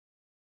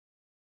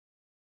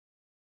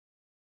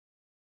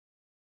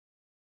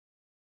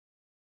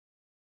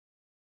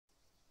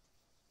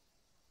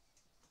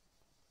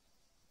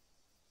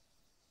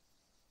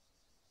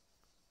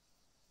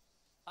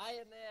Hi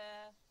in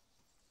there.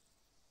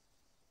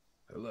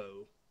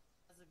 Hello.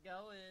 How's it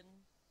going?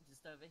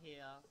 Just over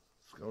here.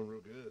 It's going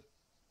real good.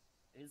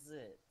 Is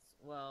it?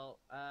 Well,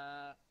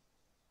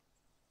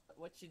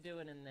 what you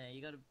doing in there? You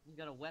got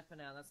a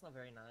weapon out. That's not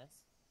very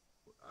nice.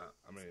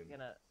 I mean,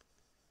 Gonna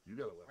you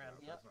got a weapon round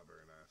out. me That's up. not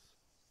very nice.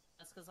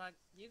 That's because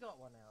you got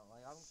one out.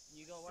 Like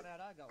you got one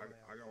out. I got I, one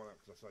I out. got one out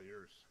because I saw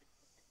yours.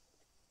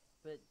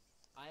 But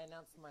I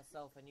announced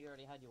myself, and you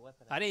already had your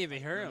weapon I out. didn't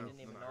even Like, hear you him. didn't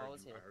even know I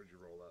was here. I heard you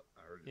roll up.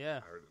 I heard you. Yeah.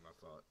 I heard it and I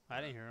saw it.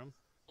 I didn't hear him.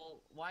 Well,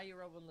 why are you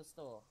robbing the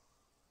store?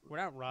 We're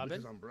not robbing.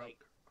 Because I'm broke.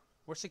 Like,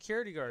 We're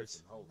security guards.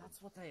 Listen, Holden.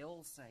 that's what they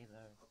all say,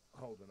 though.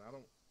 Holden, I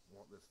don't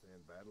want this to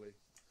end badly.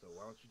 So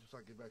why don't you just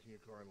get back in your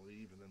car and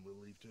leave, and then we'll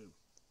leave too.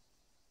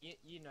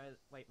 You know.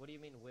 Wait, what do you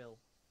mean, Will?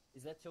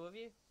 Is there two of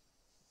you?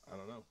 I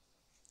don't know.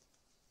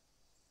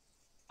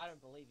 I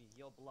don't believe you.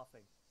 You're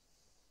bluffing.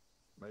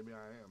 Maybe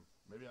I am.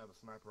 Maybe I have a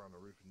sniper on the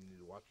roof, and you need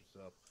to watch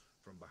yourself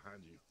from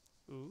behind you.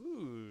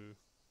 Ooh.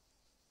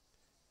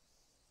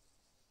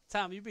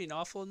 Tom, you're being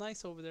awful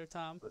nice over there,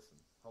 Tom. Listen,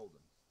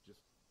 Holden,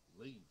 just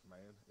leave,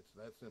 man. It's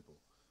that simple.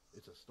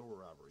 It's a store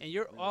robbery. And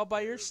you're Really all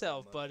by cares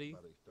yourself, much buddy.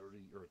 about a 30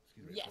 or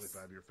excuse me, Yes.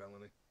 25-year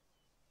felony.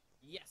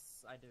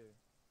 Yes, I do.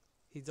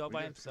 He's all Well, by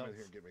you have to come himself. in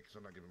here and get me because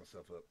I'm not giving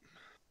myself up.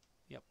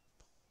 Yep.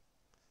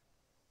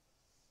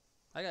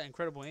 I got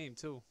incredible aim,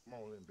 too. Come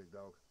on in, big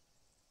dog.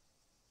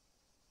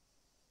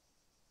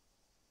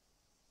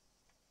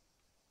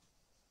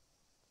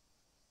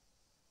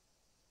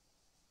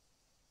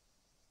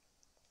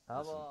 Come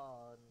Listen,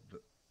 on.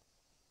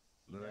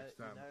 The next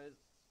time,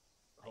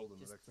 Holden,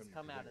 the just- next time just you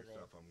come present out of there.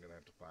 yourself, I'm gonna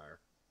have to fire.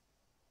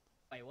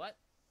 Wait, what?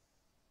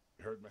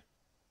 You heard me?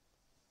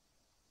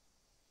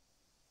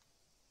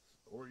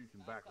 Or you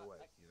can back got- away.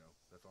 I- You know,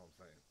 that's all I'm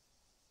saying.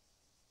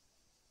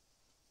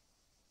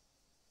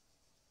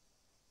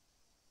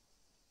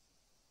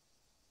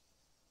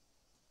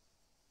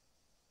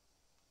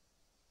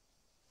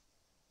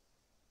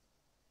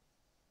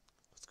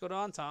 What's going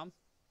on, Tom?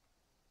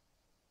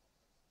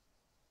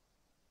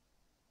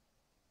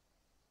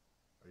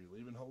 Are you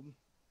leaving, Holden?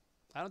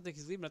 I don't think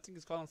he's leaving. I think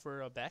he's calling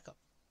for a backup.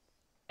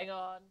 Hang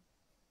on.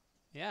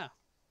 Yeah.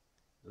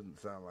 Doesn't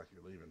sound like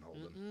you're leaving,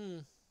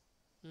 Holden.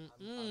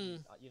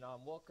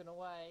 I'm walking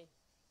away.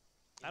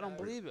 I don't know,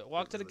 believe it.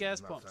 Walk to the Really gas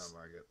does not pumps. sound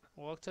like it.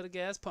 Walk to the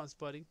gas pumps,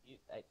 buddy.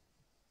 Hey,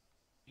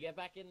 you get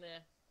back in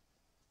there.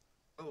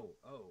 Oh,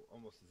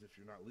 almost as if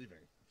you're not leaving.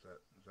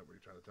 Is that what you're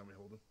trying to tell me,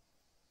 Holden?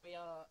 We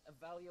are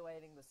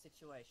evaluating the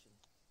situation.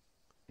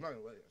 I'm not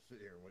gonna let you sit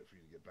here and wait for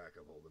you to get back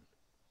up, Holden.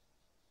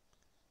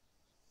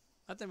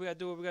 I think we gotta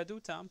do what we gotta do,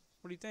 Tom.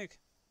 What do you think?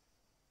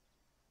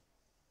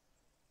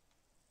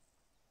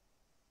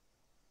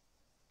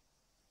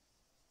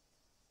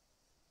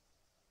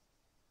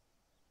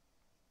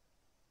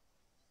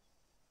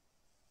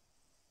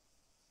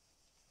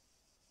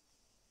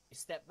 You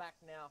step back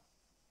now.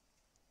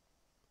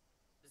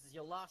 This is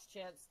your last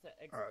chance to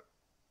exit. All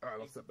right,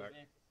 I'll exit step the back.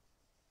 vehicle.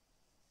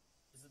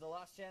 This is the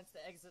last chance to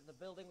exit the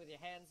building with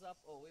your hands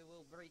up, or we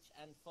will breach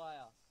and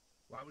fire.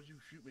 Why would you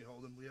shoot me,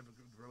 Holden? We have a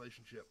good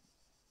relationship.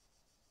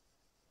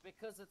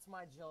 Because it's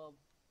my job.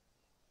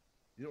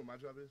 You know what my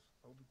job is,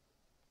 Holden?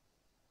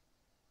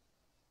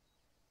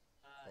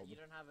 You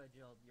don't have a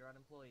job. You're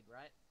unemployed,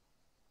 right?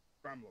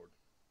 Crime lord.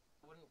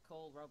 I wouldn't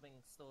call robbing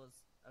stores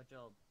a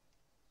job.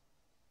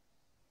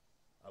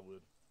 I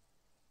would.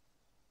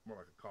 More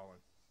like a calling.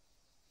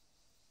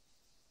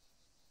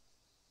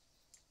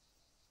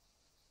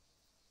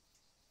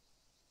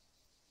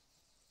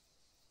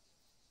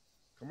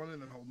 Come on in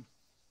then, Holden.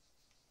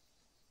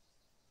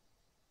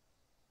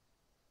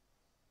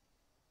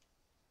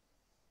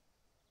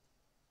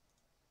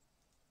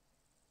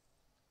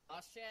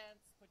 Last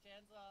chance. Put your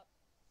hands up.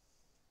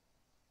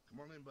 Come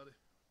on in, buddy.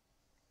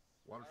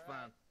 Water's All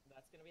right, fine.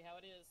 that's gonna be how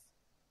it is.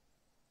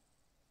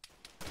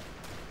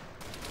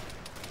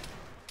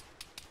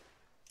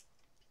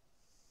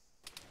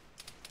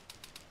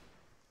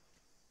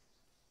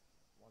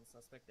 One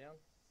suspect down.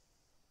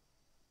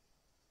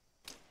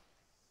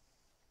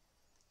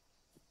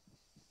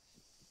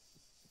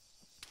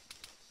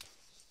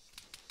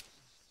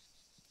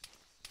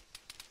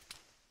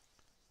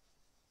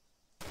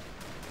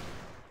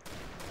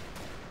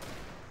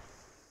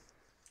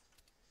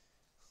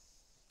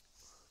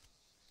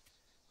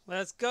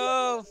 Let's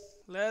go.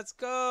 Let's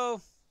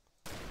go.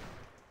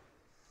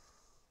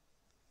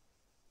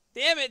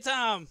 Damn it,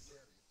 Tom.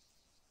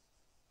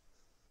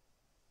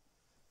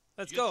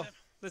 Let's go.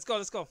 Let's go.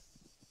 Let's go.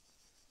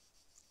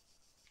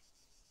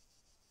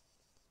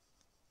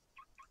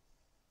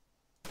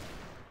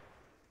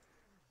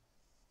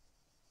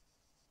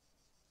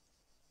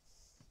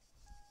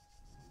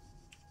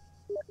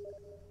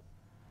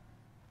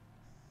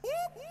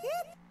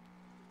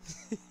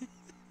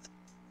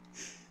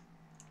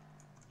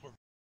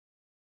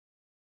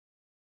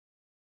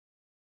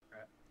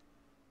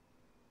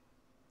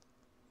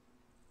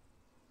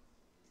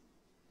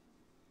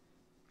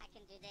 I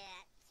can do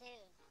that too.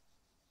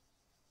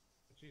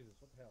 Jesus,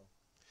 what the hell?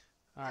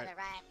 All right. They're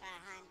right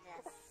behind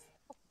us.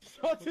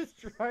 Y'all just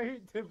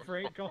trying to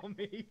prank on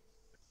me.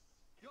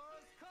 You're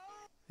as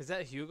Is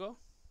that Hugo?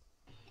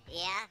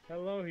 Yeah.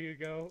 Hello,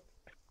 Hugo.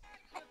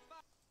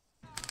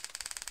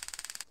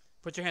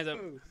 Put your hands up,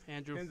 Ooh.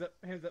 Andrew. Hands up,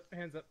 hands up,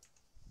 hands up.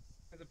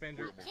 Hands up,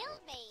 Andrew.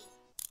 Killed me.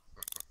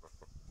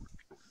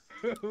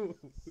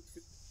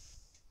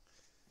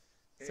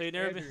 So you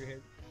never been. Andrew,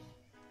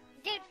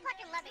 Dude,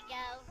 fucking let me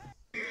go.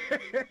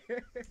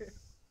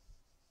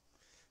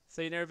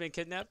 So you never been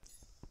kidnapped?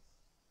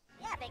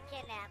 Yeah, I've been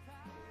kidnapped.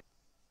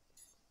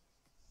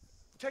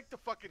 Take the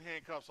fucking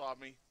handcuffs off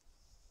me.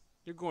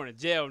 You're going to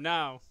jail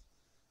now.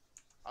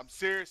 I'm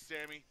serious,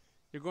 Sammy.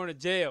 You're going to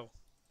jail.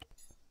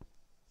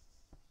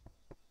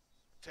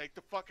 Take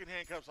the fucking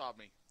handcuffs off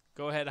me.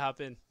 Go ahead,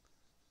 hop in.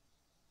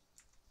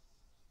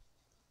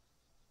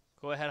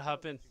 Go ahead,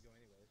 hop in.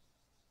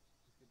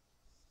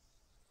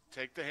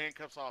 Take the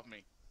handcuffs off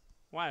me.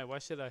 Why? Why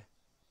should I?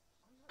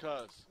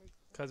 Cause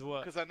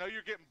What? I know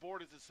you're getting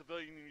bored as a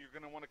civilian and you're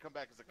gonna want to come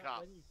back as a cop.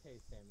 When you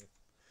taste, Sammy.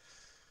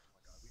 Oh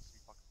my god, we used to be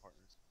fucking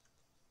partners.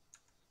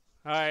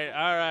 Alright,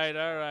 alright,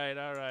 alright,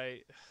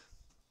 alright.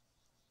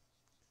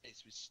 Hey,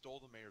 so we stole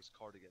the mayor's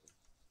car together.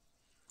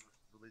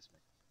 Release me.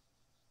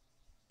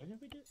 When did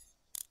we do?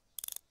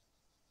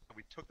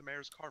 We took the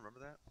mayor's car,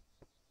 remember that?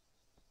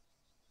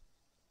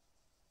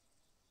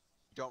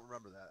 You don't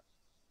remember that?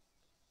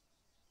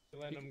 You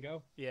letting him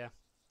go? Yeah.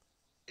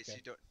 Hey, so Okay.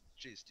 you don't...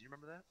 Jeez, do you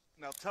remember that?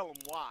 Now tell them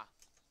why.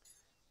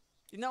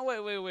 No,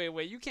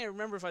 wait. You can't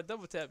remember if I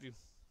double tap you.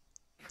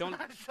 Don't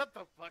Shut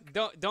the fuck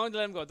up. don't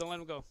let him go. Don't let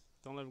him go.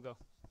 Don't let him go.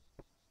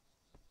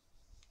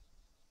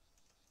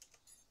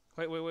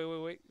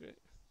 Wait.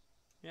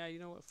 Yeah, you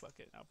know what? Fuck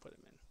it. I'll put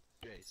him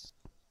in. Jace.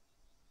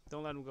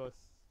 Don't let him go.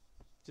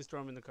 Just throw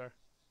him in the car.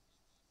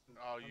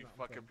 Oh, you not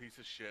fucking saying. piece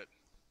of shit.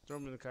 Throw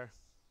him in the car.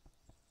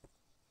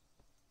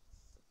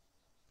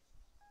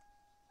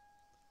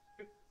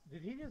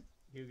 Did he just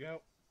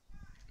Hugo?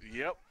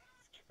 Yep.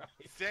 Christ.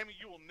 Sammy,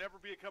 you will never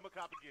become a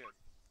cop again.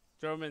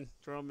 Throw him in.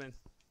 Throw him in.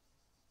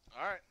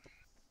 Alright.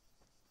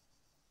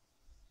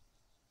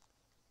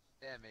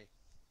 Sammy.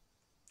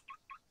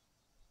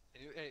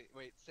 Hey,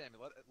 wait, Sammy,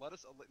 let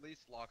us at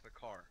least lock the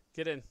car.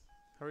 Get in.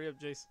 Hurry up,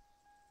 Jace.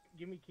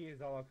 Give me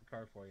keys. I'll lock the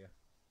car for you.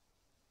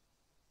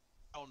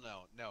 Oh,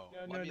 no. No.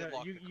 Let me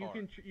lock the car.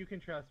 You can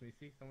trust me.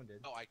 See, someone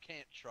did. No, I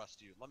can't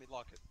trust you. Let me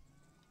lock it.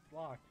 It's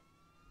locked.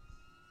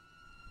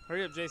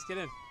 Hurry up, Jace. Get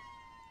in.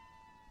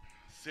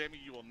 Sammy,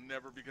 you will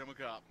never become a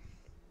cop.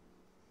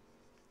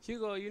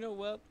 Hugo, you know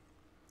what?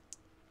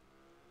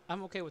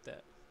 I'm okay with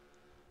that.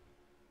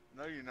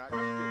 No, you're not. You're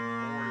getting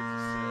bored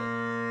as a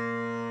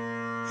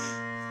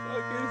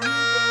Fucking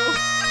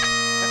Hugo.